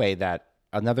another way that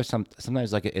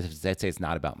sometimes like if let's say it's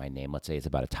not about my name, let's say it's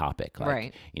about a topic, like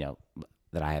right.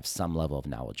 That I have some level of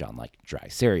knowledge on, like dry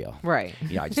cereal. Right.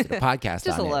 I just did a podcast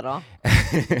just on a little.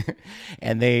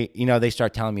 And they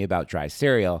start telling me about dry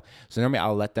cereal. So normally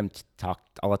I'll let them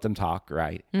talk,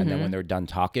 right? And then when they're done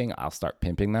talking, I'll start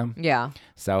pimping them. Yeah.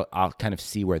 So I'll kind of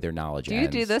see where their knowledge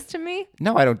ends. Do you do this to me?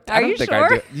 No, I don't. Are you think sure? I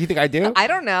do. Do you think I do? I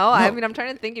don't know. No. I mean, I'm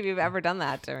trying to think if you've ever done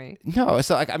that to me. No.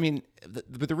 So like, I mean,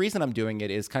 but the reason I'm doing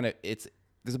it is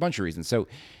there's a bunch of reasons. So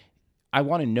I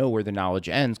want to know where the knowledge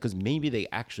ends, because maybe they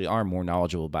actually are more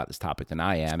knowledgeable about this topic than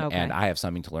I am, Okay. and I have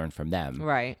something to learn from them.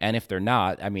 Right. And if they're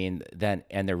not, I mean,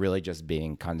 and they're really just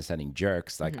being condescending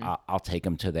jerks, like I'll take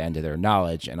them to the end of their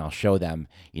knowledge and I'll show them,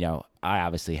 I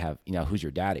obviously have, who's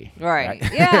your daddy? Right.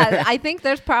 Yeah. I think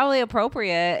there's probably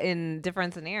appropriate in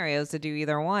different scenarios to do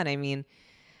either one. I mean,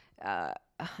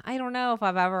 I don't know if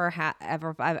I've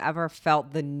ever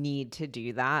felt the need to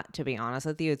do that, to be honest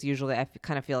with you. It's usually, I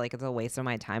kind of feel like it's a waste of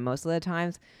my time most of the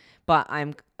times, but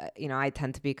I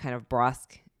tend to be kind of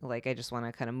brusque. Like, I just want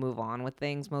to kind of move on with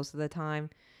things most of the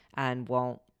time and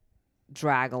won't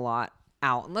drag a lot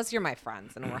out unless you're my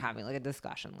friends and we're having like a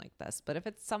discussion like this. But if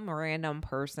it's some random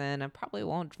person, I probably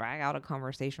won't drag out a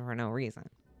conversation for no reason.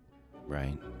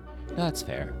 Right. No, that's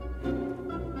fair.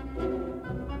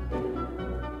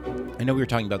 I know we were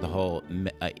talking about the whole,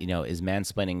 is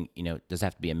mansplaining, does it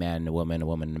have to be a man and a woman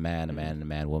and a man, a man and a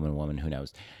man, woman, who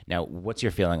knows? Now, what's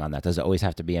your feeling on that? Does it always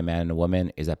have to be a man and a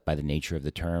woman? Is that by the nature of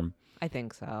the term? I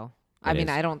think so. I mean,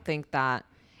 I don't think that.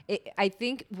 I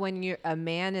think when a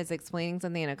man is explaining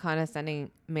something in a condescending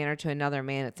manner to another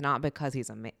man, it's not because he's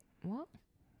a man. What?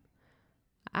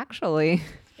 Actually,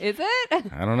 is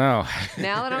it? I don't know.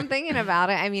 Now that I'm thinking about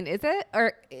it, I mean, is it?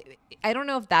 Or I don't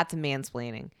know if that's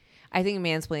mansplaining. I think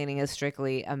mansplaining is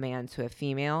strictly a man to a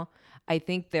female. I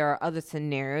think there are other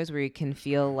scenarios where you can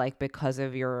feel like because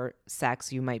of your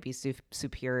sex, you might be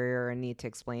superior and need to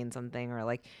explain something, or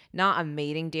like not a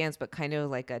mating dance, but kind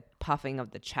of like a puffing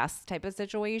of the chest type of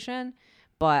situation.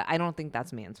 But I don't think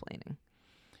that's mansplaining.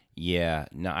 Yeah.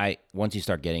 No, once you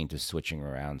start getting to switching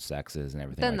around sexes and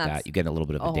everything Then like that, you get a little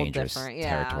bit of a dangerous different,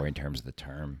 territory in terms of the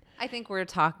term. I think we're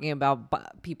talking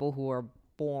about people who are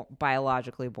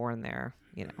biologically born there,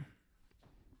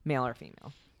 male or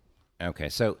female. Okay,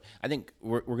 so I think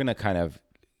we're going to kind of,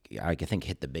 I think,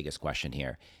 hit the biggest question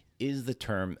here. Is the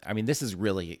term, I mean, this is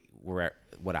really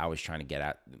what I was trying to get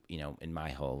at, in my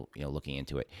whole, looking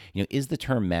into it. Is the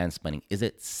term mansplaining, is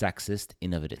it sexist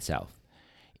in of it itself?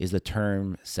 Is the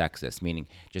term sexist, meaning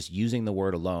just using the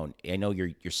word alone? I know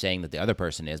you're saying that the other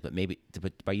person is, but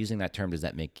but by using that term, does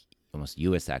that make almost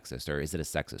you a sexist, or is it a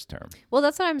sexist term? Well,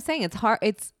 that's what I'm saying. It's hard.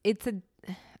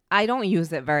 I don't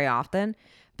use it very often.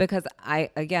 Because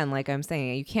again, like I'm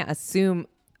saying, you can't assume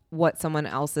what someone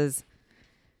else's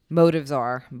motives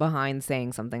are behind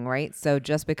saying something, right? So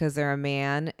just because they're a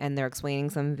man and they're explaining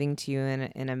something to you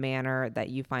in a manner that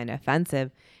you find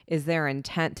offensive, is their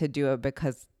intent to do it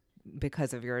because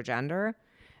of your gender?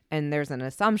 And there's an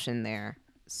assumption there.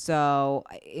 So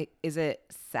is it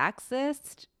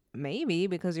sexist? Maybe,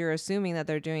 because you're assuming that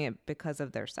they're doing it because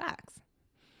of their sex.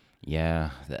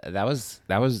 Yeah, that was.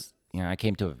 I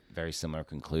came to a very similar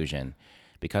conclusion,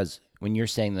 because when you're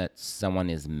saying that someone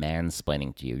is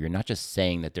mansplaining to you, you're not just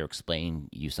saying that they're explaining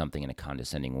you something in a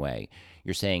condescending way.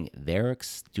 You're saying they're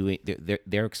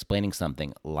explaining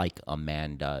something like a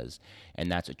man does,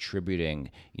 and that's attributing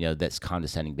this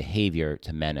condescending behavior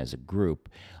to men as a group,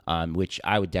 which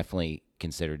I would definitely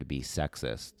consider to be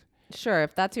sexist. Sure,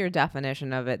 if that's your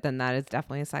definition of it, then that is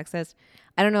definitely sexist.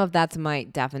 I don't know if that's my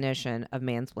definition of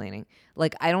mansplaining.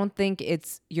 Like, I don't think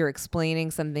you're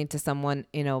explaining something to someone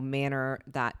in a manner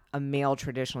that a male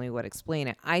traditionally would explain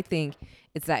it. I think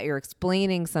it's that you're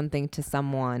explaining something to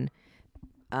someone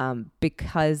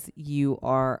because you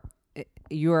are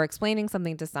explaining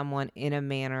something to someone in a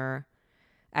manner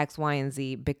X, Y, and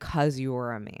Z because you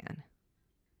are a man,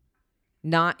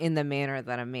 not in the manner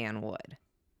that a man would.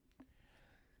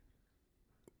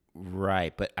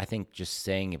 Right, but I think just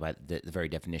saying about the very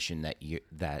definition that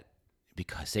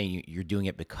because saying you're doing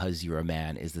it because you're a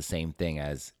man is the same thing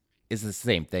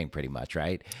pretty much,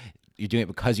 right? You're doing it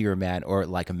because you're a man, or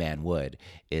like a man would,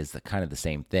 is kind of the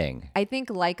same thing. I think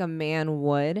like a man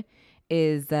would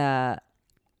is I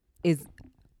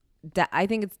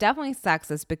think it's definitely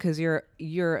sexist because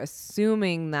you're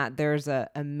assuming that there's a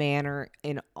manner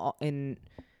in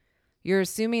you're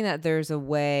assuming that there's a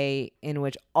way in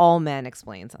which all men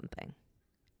explain something,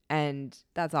 and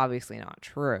that's obviously not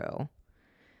true.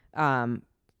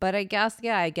 But I guess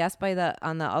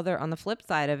on the flip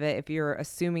side of it, if you're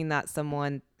assuming that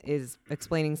someone is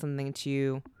explaining something to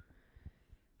you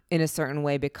in a certain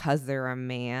way because they're a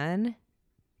man,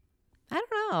 I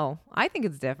don't know. I think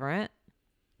it's different.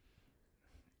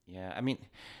 Yeah, I mean,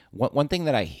 one thing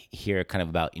that I hear kind of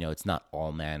about, it's not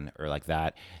all men or like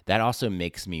that. That also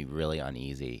makes me really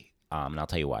uneasy, and I'll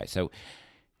tell you why. So,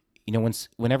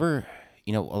 whenever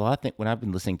a lot of things, when I've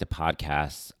been listening to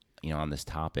podcasts, on this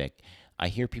topic, I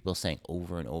hear people saying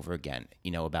over and over again,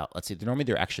 about, let's say, normally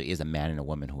there actually is a man and a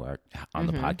woman who are on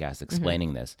the podcast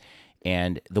explaining this,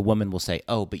 and the woman will say,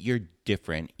 "Oh, but you're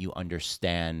different. You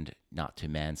understand not to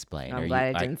mansplain." I'm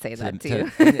glad I didn't say that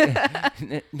to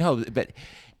you. No, but.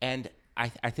 And I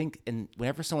think, and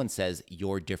whenever someone says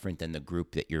you're different than the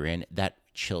group that you're in, that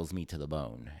chills me to the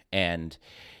bone. And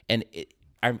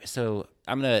this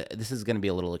is gonna be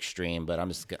a little extreme, but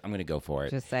I'm gonna go for it.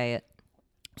 Just say it.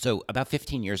 So about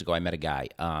 15 years ago, I met a guy.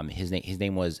 His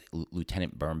name was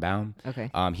Lieutenant Birnbaum.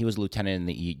 Okay. He was a lieutenant in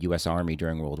the U.S. Army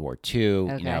during World War II.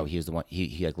 Okay. He was the one.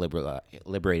 He like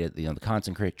liberated the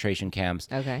concentration camps.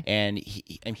 Okay. And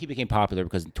he became popular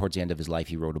because towards the end of his life,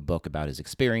 he wrote a book about his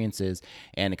experiences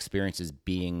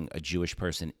being a Jewish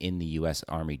person in the U.S.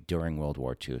 Army during World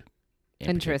War II.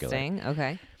 Interesting. Particular.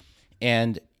 Okay.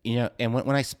 And and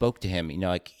when I spoke to him,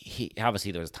 like he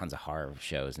obviously there was tons of horror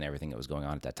shows and everything that was going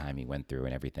on at that time he went through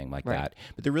and everything like that.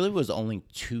 But there really was only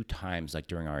 2 times, like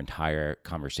during our entire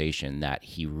conversation, that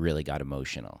he really got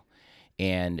emotional.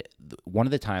 And one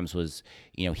of the times was,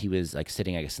 he was like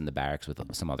sitting, I guess, in the barracks with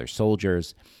some other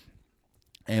soldiers.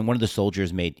 And one of the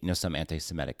soldiers made, some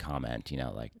anti-Semitic comment,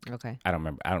 like, okay. I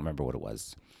don't remember what it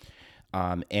was.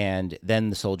 And then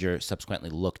the soldier subsequently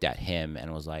looked at him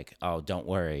and was like, "Oh, don't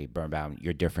worry, Birnbaum,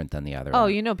 you're different than the other." Oh,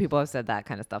 people have said that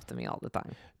kind of stuff to me all the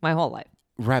time, my whole life.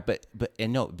 Right, but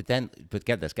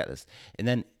get this, and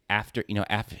then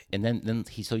then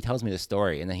he tells me the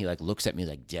story, and then he like looks at me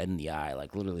like dead in the eye,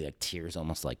 like literally like tears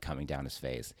almost like coming down his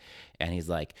face, and he's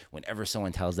like, "Whenever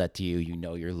someone tells that to you,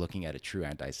 you're looking at a true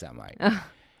anti-Semite."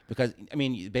 Because I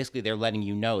mean, basically, they're letting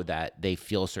you know that they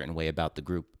feel a certain way about the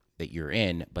group that you're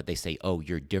in, but they say, "Oh,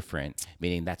 you're different,"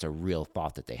 meaning that's a real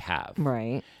thought that they have.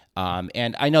 Right.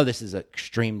 And I know this is an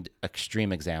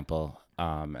extreme example,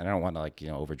 and I don't want to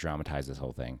over dramatize this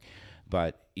whole thing,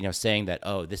 but saying that,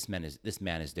 "Oh, this man is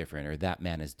different," or "that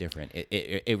man is different,"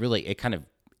 it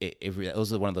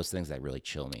those are one of those things that really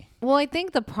chill me. Well, I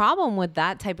think the problem with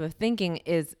that type of thinking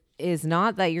is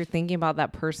not that you're thinking about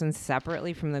that person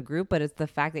separately from the group, but it's the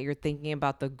fact that you're thinking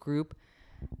about the group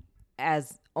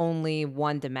as only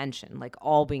one dimension, like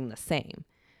all being the same.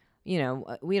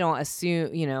 We don't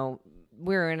assume,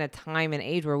 we're in a time and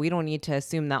age where we don't need to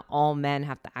assume that all men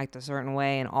have to act a certain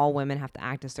way and all women have to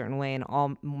act a certain way and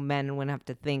all men and women have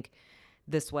to think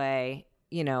this way.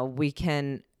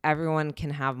 Everyone can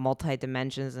have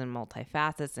multi-dimensions and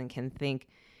multifacets and can think,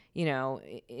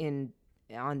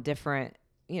 on different,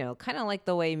 kind of like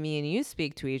the way me and you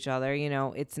speak to each other.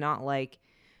 It's not like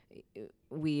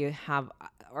we have,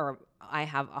 or I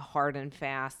have a hard and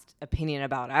fast opinion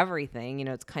about everything.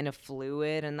 It's kind of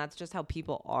fluid, and that's just how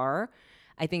people are.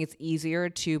 I think it's easier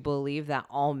to believe that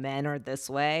all men are this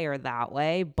way or that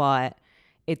way, but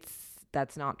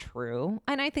that's not true.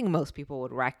 And I think most people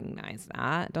would recognize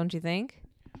that, don't you think?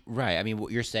 Right. I mean,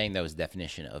 what you're saying, though, is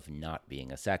definition of not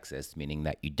being a sexist, meaning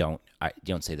that you don't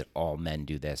say that all men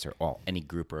do this or any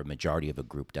group or a majority of a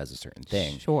group does a certain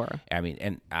thing. Sure. I mean,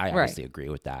 and I obviously agree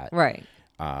with that. Right.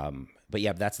 But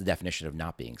yeah, that's the definition of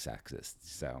not being sexist.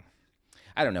 So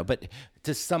I don't know. But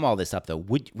to sum all this up, though,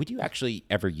 would you actually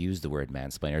ever use the word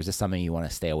mansplainer? Is this something you want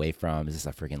to stay away from? Is this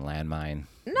a freaking landmine?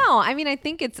 No, I mean, I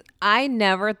think I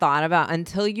never thought about,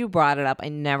 until you brought it up, I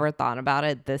never thought about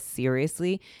it this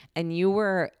seriously. And you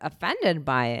were offended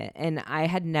by it. And I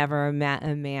had never met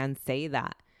a man say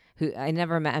that, who I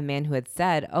never met a man who had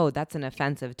said, "Oh, that's an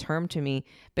offensive term to me,"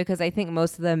 because I think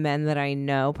most of the men that I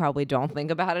know probably don't think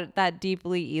about it that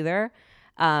deeply either.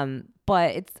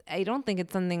 But I don't think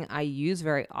it's something I use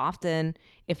very often.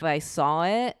 If I saw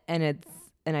it and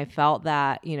I felt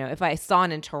that, if I saw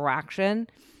an interaction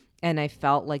and I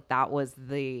felt like that was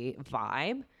the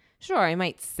vibe, sure, I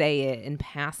might say it in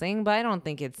passing, but I don't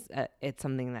think it's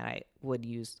something that I would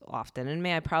use often. And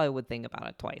I probably would think about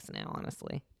it twice now,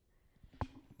 honestly.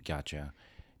 Gotcha.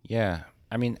 Yeah.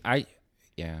 I mean,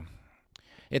 yeah.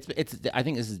 I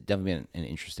think this is definitely an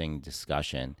interesting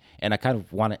discussion, and I kind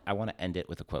of want to end it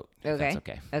with a quote. If Okay. that's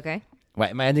okay. Okay. Wait,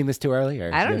 am I ending this too early?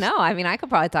 Or I don't know. I mean, I could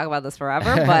probably talk about this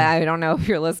forever, but I don't know if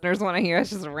your listeners want to hear us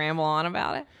just ramble on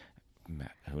about it.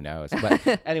 Who knows?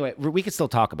 But anyway, we could still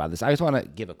talk about this. I just want to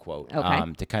give a quote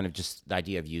to kind of just the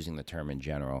idea of using the term in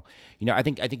general. I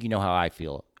think you know how I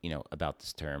feel, about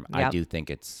this term. Yep.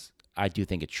 I do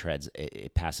think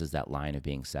it passes that line of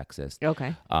being sexist.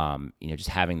 Okay. Just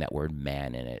having that word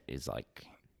man in it is like,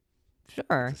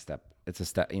 sure. It's a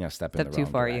step in the wrong too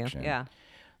far direction. You.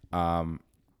 Yeah.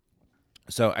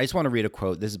 So I just want to read a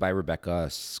quote. This is by Rebecca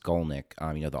Skolnick,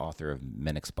 the author of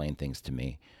Men Explain Things to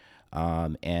Me.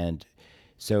 And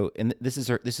this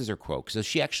is her quote. So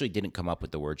she actually didn't come up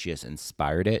with the word. She just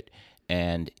inspired it.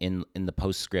 And in the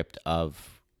postscript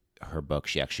of her book,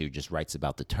 she actually just writes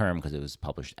about the term because it was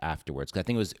published afterwards. Because I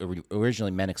think it was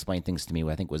originally Men Explain Things to Me,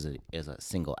 I think was a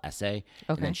single essay.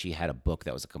 Okay. And then she had a book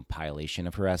that was a compilation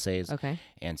of her essays. Okay.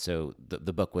 And so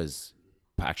the book was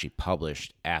actually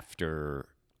published after,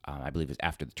 I believe it was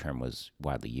after the term was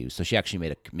widely used. So she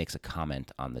actually makes a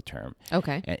comment on the term.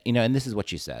 Okay. And, and this is what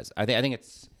she says. I think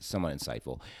it's somewhat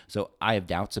insightful. So I have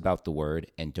doubts about the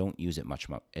word and don't use it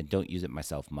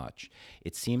myself much.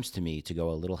 It seems to me to go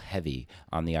a little heavy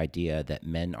on the idea that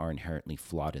men are inherently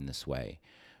flawed in this way,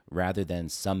 rather than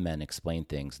some men explain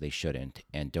things they shouldn't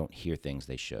and don't hear things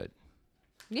they should.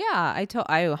 Yeah,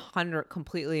 I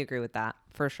completely agree with that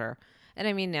for sure. And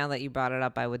I mean, now that you brought it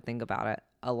up, I would think about it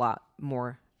a lot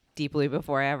more deeply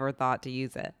before I ever thought to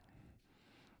use it.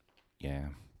 Yeah.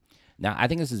 Now, I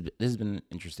think this has been an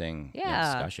interesting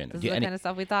discussion. This is the kind of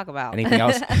stuff we talk about. Anything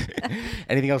else?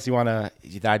 Anything else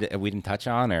you thought we didn't touch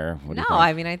on, or what do you think?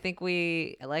 I mean, I think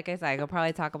like I said, I could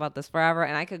probably talk about this forever,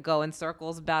 and I could go in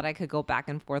circles about it. I could go back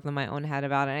and forth in my own head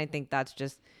about it. And I think that's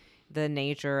just the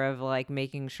nature of like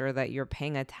making sure that you're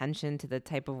paying attention to the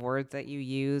type of words that you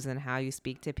use and how you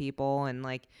speak to people. And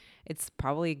like, it's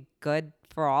probably good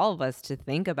for all of us to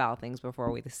think about things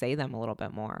before we say them a little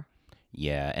bit more.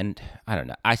 Yeah. And I don't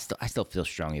know. I still feel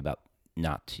strongly about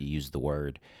not to use the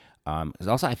word. Because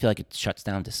also I feel like it shuts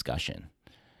down discussion.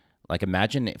 Like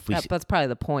imagine if that's probably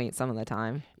the point some of the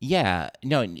time. Yeah,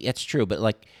 no, it's true. But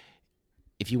like,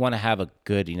 if you want to have a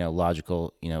good,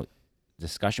 logical,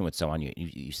 discussion with someone,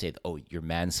 you say, "Oh, you're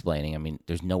mansplaining." I mean,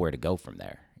 there's nowhere to go from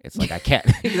there. It's like I can't.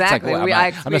 Exactly.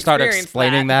 Like, I'm gonna start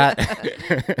explaining that.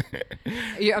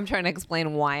 I'm trying to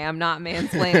explain why I'm not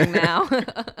mansplaining now.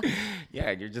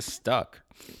 Yeah, you're just stuck.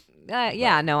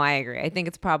 No, I agree. I think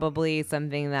it's probably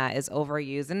something that is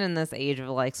overused, and in this age of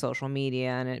like social media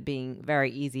and it being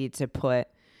very easy to put,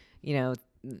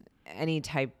 any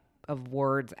type of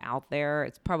words out there,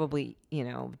 it's probably,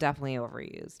 definitely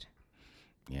overused.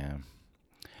 Yeah.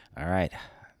 All right.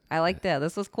 I liked it.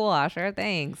 This was cool, Asher.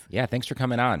 Thanks. Yeah, thanks for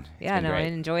coming on. Yeah, no, I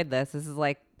enjoyed this. This is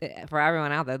like, for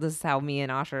everyone out there, this is how me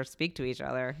and Asher speak to each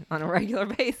other on a regular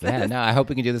basis. Yeah, no, I hope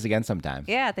we can do this again sometime.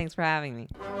 Yeah, thanks for having me.